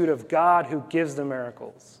pursuit of God who gives the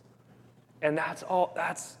miracles. And that's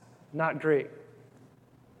not great.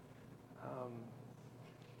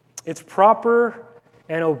 It's proper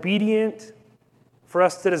and obedient for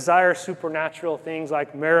us to desire supernatural things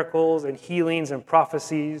like miracles and healings and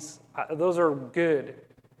prophecies. Those are good.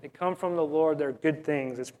 They come from the Lord. They're good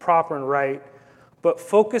things. It's proper and right. But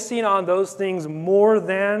focusing on those things more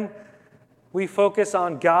than we focus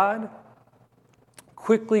on God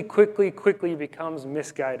quickly becomes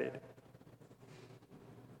misguided.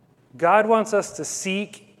 God wants us to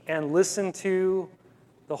seek and listen to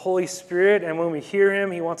the Holy Spirit, and when we hear Him,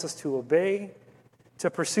 He wants us to obey, to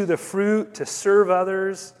pursue the fruit, to serve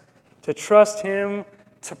others, to trust Him,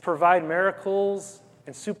 to provide miracles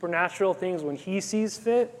and supernatural things when He sees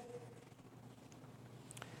fit.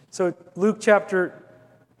 So Luke chapter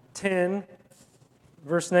 10,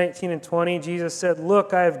 verse 19 and 20, Jesus said,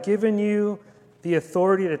 "Look, I have given you the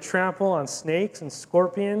authority to trample on snakes and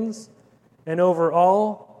scorpions, and over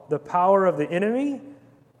all the power of the enemy.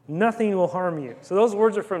 Nothing will harm you." So those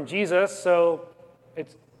words are from Jesus, so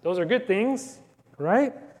those are good things,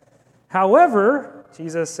 right? However,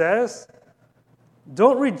 Jesus says,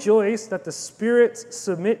 don't rejoice that the spirits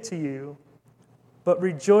submit to you, but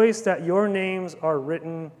rejoice that your names are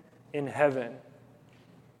written in heaven.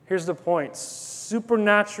 Here's the point.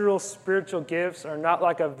 Supernatural spiritual gifts are not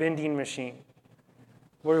like a vending machine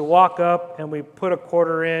where we walk up and we put a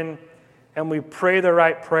quarter in and we pray the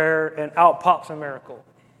right prayer and out pops a miracle.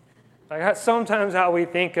 Like that's sometimes how we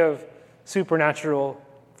think of supernatural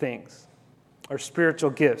things or spiritual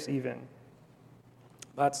gifts even.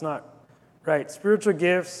 That's not right. Spiritual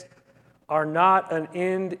gifts are not an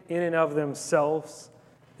end in and of themselves.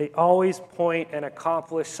 They always point and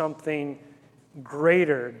accomplish something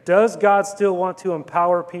greater. Does God still want to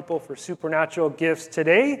empower people for supernatural gifts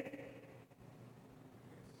today?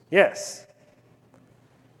 Yes.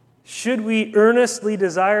 Should we earnestly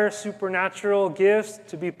desire supernatural gifts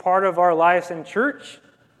to be part of our lives in church?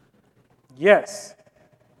 Yes.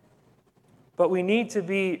 But we need to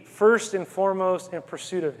be first and foremost in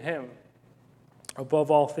pursuit of Him above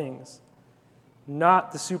all things,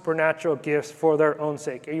 not the supernatural gifts for their own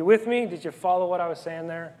sake. Are you with me? Did you follow what I was saying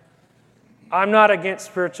there? I'm not against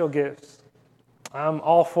spiritual gifts. I'm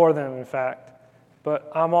all for them, in fact.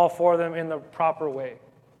 But I'm all for them in the proper way.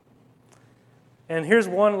 And here's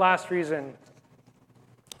one last reason.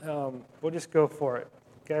 We'll just go for it.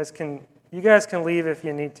 You guys can leave if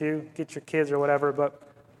you need to, get your kids or whatever, but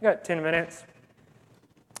we got 10 minutes.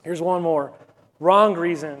 Here's one more. Wrong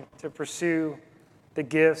reason to pursue the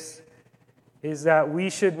gifts is that we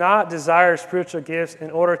should not desire spiritual gifts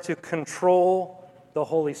in order to control the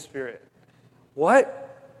Holy Spirit.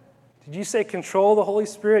 What? Did you say control the Holy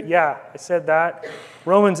Spirit? Yeah, I said that.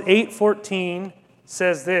 Romans 8:14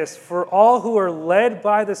 says this, "For all who are led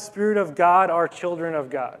by the Spirit of God are children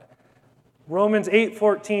of God." Romans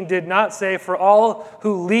 8:14 did not say, "For all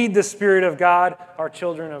who lead the Spirit of God are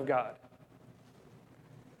children of God."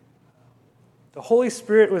 The Holy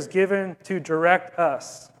Spirit was given to direct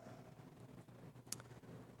us.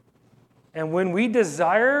 And when we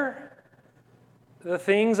desire the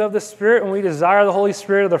things of the Spirit, when we desire the Holy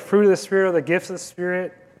Spirit or the fruit of the Spirit or the gifts of the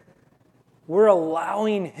Spirit, we're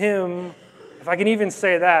allowing Him, if I can even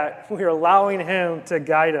say that, we're allowing Him to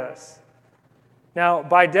guide us. Now,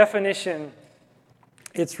 by definition,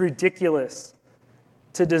 it's ridiculous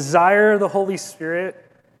to desire the Holy Spirit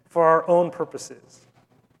for our own purposes,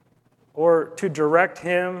 or to direct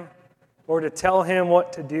Him, or to tell Him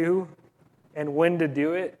what to do and when to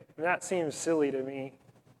do it. That seems silly to me.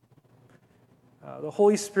 The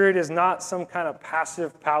Holy Spirit is not some kind of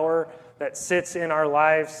passive power that sits in our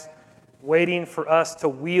lives waiting for us to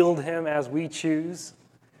wield Him as we choose.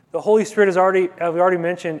 The Holy Spirit, as we already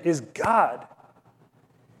mentioned, is God.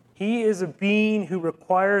 He is a being who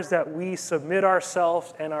requires that we submit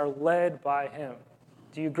ourselves and are led by Him.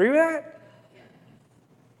 Do you agree with that?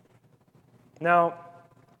 Now,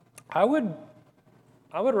 I would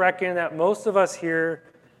reckon that most of us here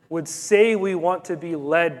would say we want to be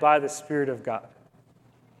led by the Spirit of God.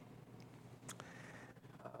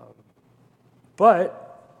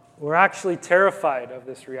 But we're actually terrified of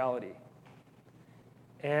this reality.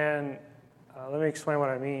 And let me explain what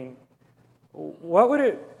I mean. What would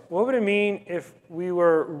it mean if we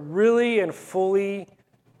were really and fully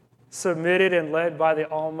submitted and led by the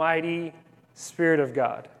Almighty Spirit of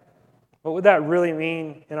God? What would that really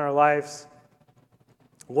mean in our lives?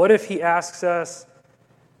 What if He asks us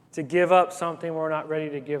to give up something we're not ready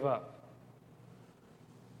to give up?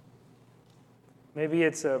 Maybe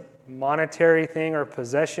it's a monetary thing or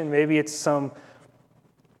possession. Maybe it's some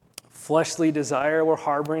fleshly desire we're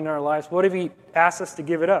harboring in our lives. What if He asks us to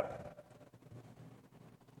give it up,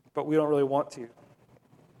 but we don't really want to?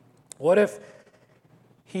 What if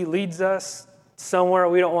He leads us somewhere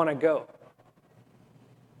we don't want to go?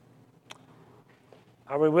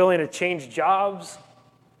 Are we willing to change jobs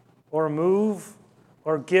or move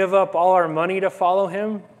or give up all our money to follow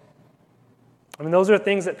Him? I mean, those are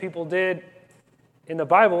things that people did in the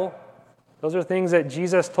Bible. Those are things that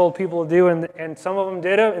Jesus told people to do, and some of them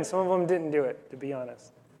did it, and some of them didn't do it, to be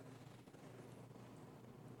honest.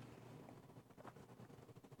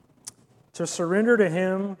 To surrender to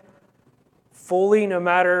Him fully, no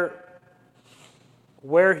matter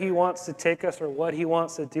where He wants to take us or what He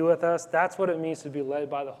wants to do with us, that's what it means to be led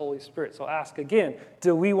by the Holy Spirit. So ask again,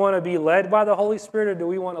 do we want to be led by the Holy Spirit, or do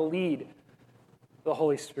we want to lead the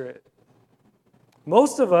Holy Spirit?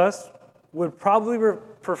 Most of us would probably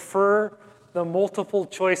prefer the multiple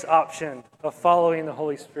choice option of following the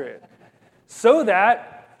Holy Spirit. So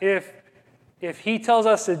that if He tells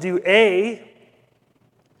us to do A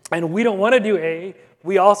and we don't want to do A,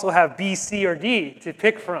 we also have B, C, or D to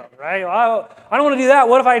pick from, right? Well, I don't want to do that.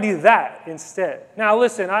 What if I do that instead? Now,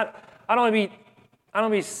 listen, I don't want to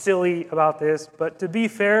be silly about this, but to be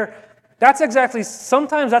fair,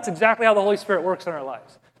 sometimes that's exactly how the Holy Spirit works in our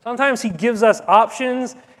lives. Sometimes He gives us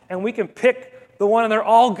options, and we can pick the one, and they're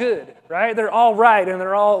all good, right? They're all right, and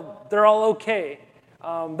they're all okay.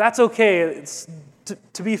 That's okay.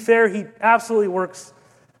 To be fair, He absolutely works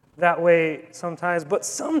that way sometimes, but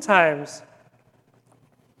sometimes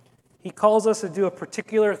He calls us to do a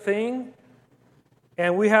particular thing,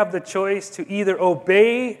 and we have the choice to either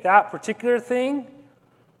obey that particular thing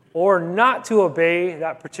or not to obey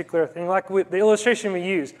that particular thing. Like the illustration we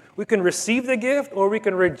used, we can receive the gift or we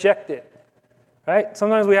can reject it, right?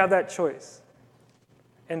 Sometimes we have that choice.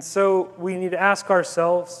 And so we need to ask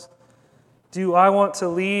ourselves, do I want to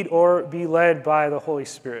lead or be led by the Holy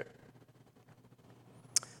Spirit?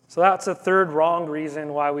 So that's a third wrong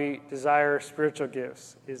reason why we desire spiritual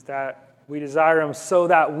gifts, is that we desire them so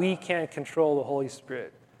that we can control the Holy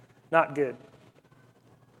Spirit. Not good.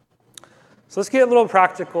 So let's get a little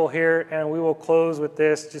practical here, and we will close with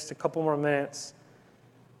this, just a couple more minutes.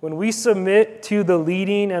 When we submit to the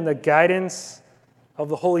leading and the guidance of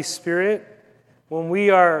the Holy Spirit, when we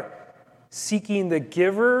are seeking the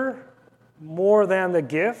giver more than the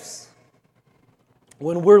gifts,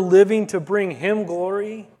 when we're living to bring Him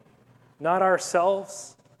glory, not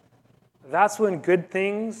ourselves, that's when good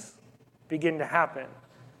things begin to happen.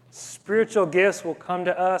 Spiritual gifts will come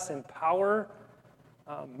to us in power.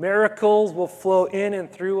 Miracles will flow in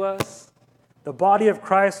and through us. The body of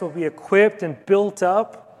Christ will be equipped and built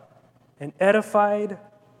up and edified.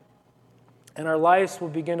 And our lives will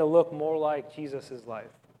begin to look more like Jesus'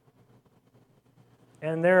 life.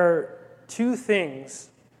 And there are two things,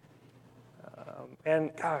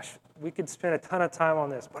 and gosh, we could spend a ton of time on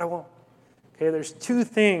this, but I won't. Okay, there's two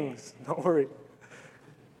things, don't worry.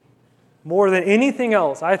 More than anything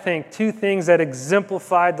else, I think, two things that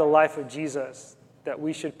exemplified the life of Jesus that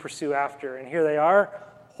we should pursue after. And here they are,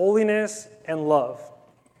 holiness and love.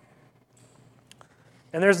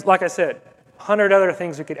 And there's, like I said, 100 other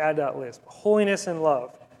things we could add to that list. Holiness and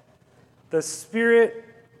love. The Spirit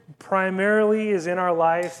primarily is in our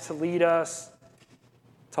lives to lead us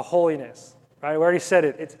to holiness. Right? We already said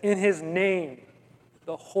it. It's in His name,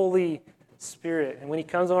 the Holy Spirit. And when He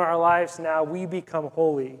comes into our lives now, we become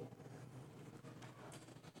holy.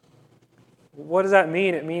 What does that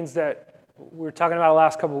mean? It means that we were talking about the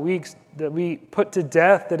last couple of weeks, that we put to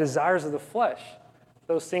death the desires of the flesh.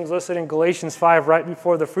 Those things listed in Galatians 5 right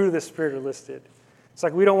before the fruit of the Spirit are listed. It's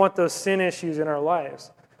like we don't want those sin issues in our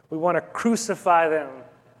lives. We want to crucify them,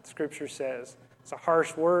 Scripture says. It's a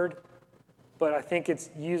harsh word, but I think it's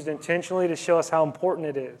used intentionally to show us how important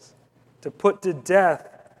it is to put to death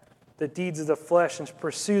the deeds of the flesh and to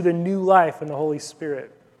pursue the new life in the Holy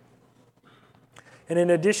Spirit. And in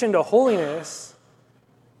addition to holiness,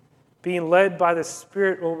 being led by the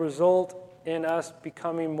Spirit will result in us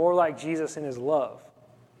becoming more like Jesus in His love.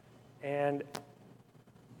 And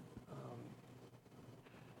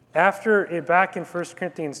back in 1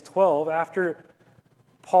 Corinthians 12, after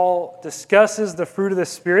Paul discusses the fruit of the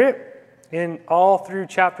Spirit in all through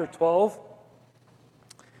chapter 12,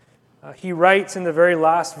 he writes in the very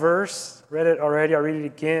last verse, read it already, I'll read it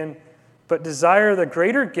again, but desire the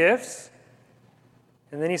greater gifts.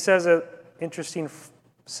 And then he says an interesting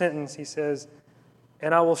sentence. He says,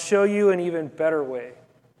 and I will show you an even better way.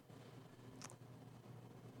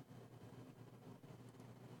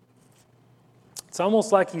 It's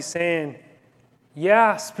almost like he's saying,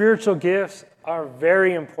 yeah, spiritual gifts are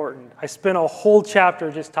very important. I spent a whole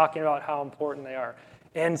chapter just talking about how important they are.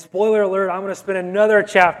 And spoiler alert, I'm going to spend another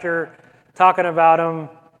chapter talking about them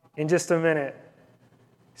in just a minute.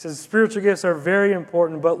 He says spiritual gifts are very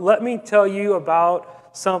important, but let me tell you about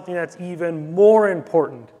something that's even more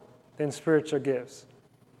important than spiritual gifts.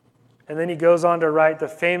 And then he goes on to write the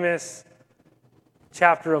famous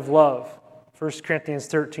chapter of love, 1 Corinthians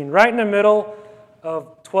 13. Right in the middle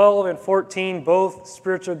of 12 and 14, both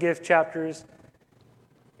spiritual gift chapters,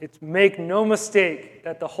 it's make no mistake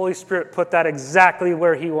that the Holy Spirit put that exactly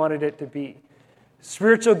where He wanted it to be.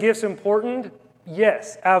 Spiritual gifts important?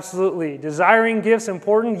 Yes, absolutely. Desiring gifts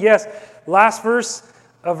important? Yes. Last verse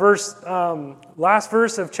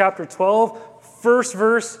of chapter 12, first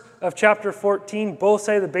verse of chapter 14, both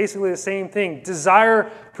say basically the same thing.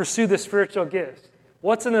 Desire, pursue the spiritual gifts.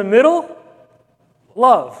 What's in the middle?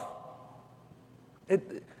 Love.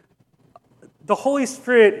 The Holy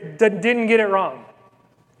Spirit didn't get it wrong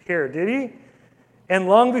here, did He? And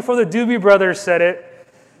long before the Doobie Brothers said it,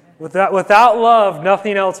 without love,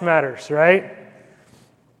 nothing else matters, right?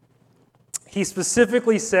 He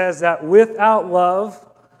specifically says that without love,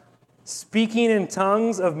 speaking in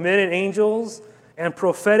tongues of men and angels, and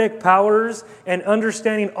prophetic powers, and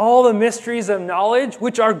understanding all the mysteries of knowledge,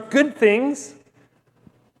 which are good things,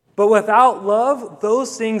 but without love,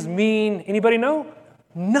 those things mean, anybody know?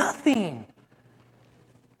 Nothing.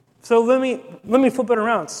 So let me flip it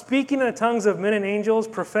around. Speaking in the tongues of men and angels,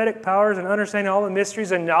 prophetic powers, and understanding all the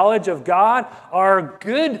mysteries and knowledge of God are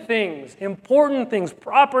good things, important things,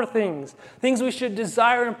 proper things, things we should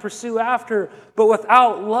desire and pursue after. But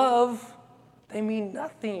without love, they mean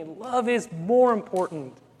nothing. Love is more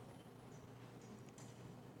important.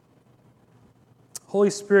 Holy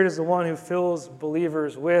Spirit is the one who fills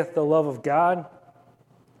believers with the love of God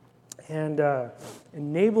and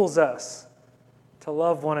enables us to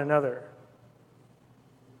love one another.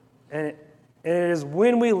 And it is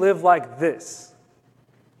when we live like this,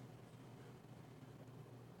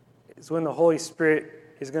 is when the Holy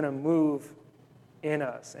Spirit is going to move in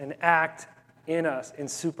us and act in us in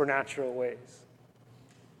supernatural ways.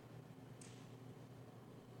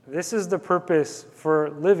 This is the purpose for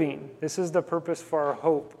living. This is the purpose for our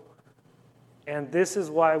hope. And this is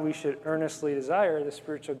why we should earnestly desire the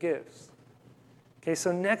spiritual gifts. Okay,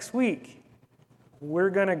 so next week, we're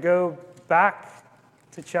going to go back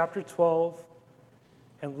to chapter 12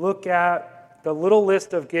 and look at the little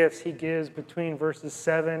list of gifts he gives between verses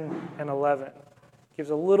 7 and 11. Gives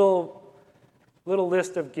a little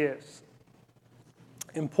list of gifts,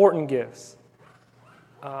 important gifts.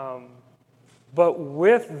 But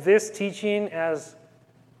with this teaching as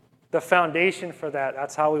the foundation for that,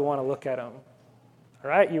 that's how we want to look at them. All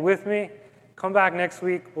right, you with me? Come back next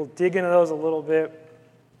week. We'll dig into those a little bit.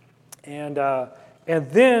 And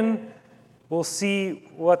then we'll see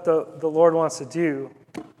what the Lord wants to do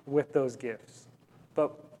with those gifts.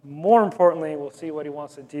 But more importantly, we'll see what he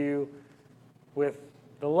wants to do with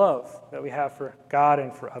the love that we have for God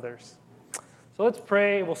and for others. So let's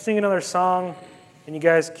pray. We'll sing another song, and you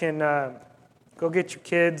guys can go get your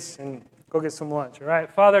kids and go get some lunch. All right?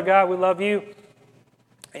 Father God, we love you.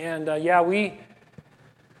 And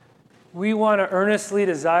we want to earnestly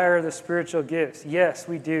desire the spiritual gifts. Yes,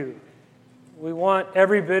 we do. We want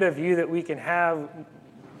every bit of you that we can have.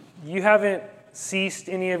 You haven't ceased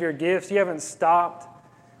any of your gifts. You haven't stopped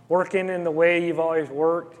working in the way you've always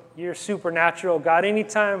worked. You're supernatural. God,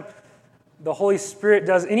 anytime the Holy Spirit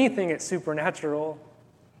does anything, it's supernatural.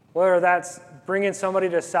 Whether that's bringing somebody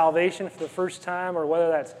to salvation for the first time, or whether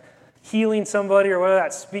that's healing somebody, or whether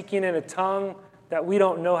that's speaking in a tongue that we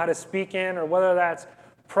don't know how to speak in, or whether that's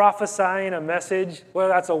prophesying a message, whether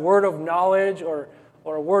that's a word of knowledge or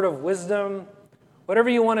a word of wisdom. Whatever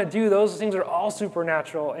you want to do, those things are all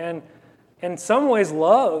supernatural. And in some ways,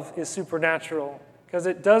 love is supernatural because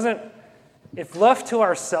it doesn't, if left to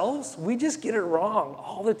ourselves, we just get it wrong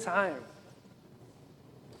all the time.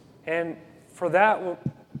 And for that,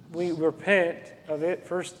 we repent of it,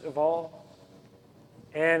 first of all.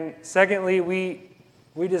 And secondly, we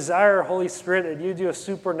desire, Holy Spirit, that you do a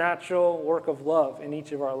supernatural work of love in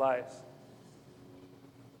each of our lives.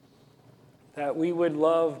 That we would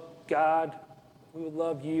love God, we would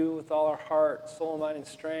love you with all our heart, soul, mind, and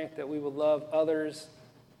strength, that we would love others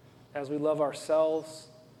as we love ourselves,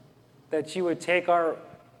 that you would take our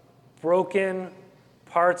broken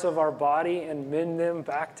parts of our body and mend them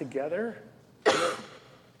back together,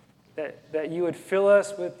 that you would fill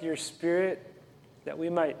us with your Spirit, that we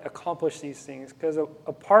might accomplish these things. Because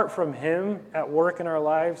apart from him at work in our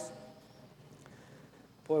lives,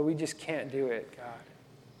 boy, we just can't do it, God.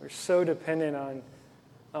 We're so dependent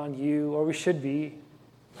on you, or we should be.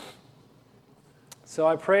 So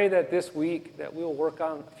I pray that this week that we will work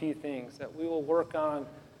on a few things, that we will work on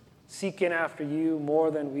seeking after you more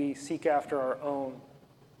than we seek after our own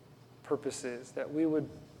purposes, that we would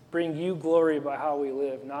bring you glory by how we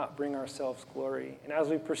live, not bring ourselves glory. And as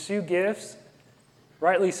we pursue gifts,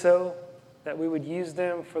 rightly so, that we would use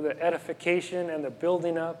them for the edification and the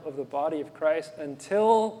building up of the body of Christ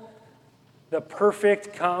until the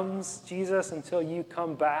perfect comes, Jesus, until you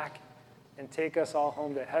come back and take us all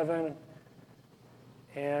home to heaven.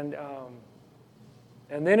 And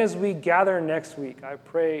then as we gather next week, I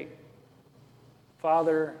pray,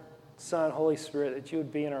 Father, Son, Holy Spirit, that you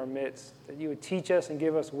would be in our midst, that you would teach us and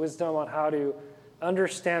give us wisdom on how to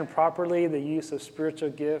understand properly the use of spiritual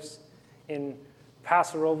gifts in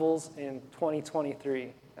Paso Robles in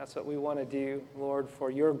 2023. That's what we want to do, Lord, for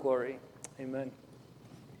your glory. Amen.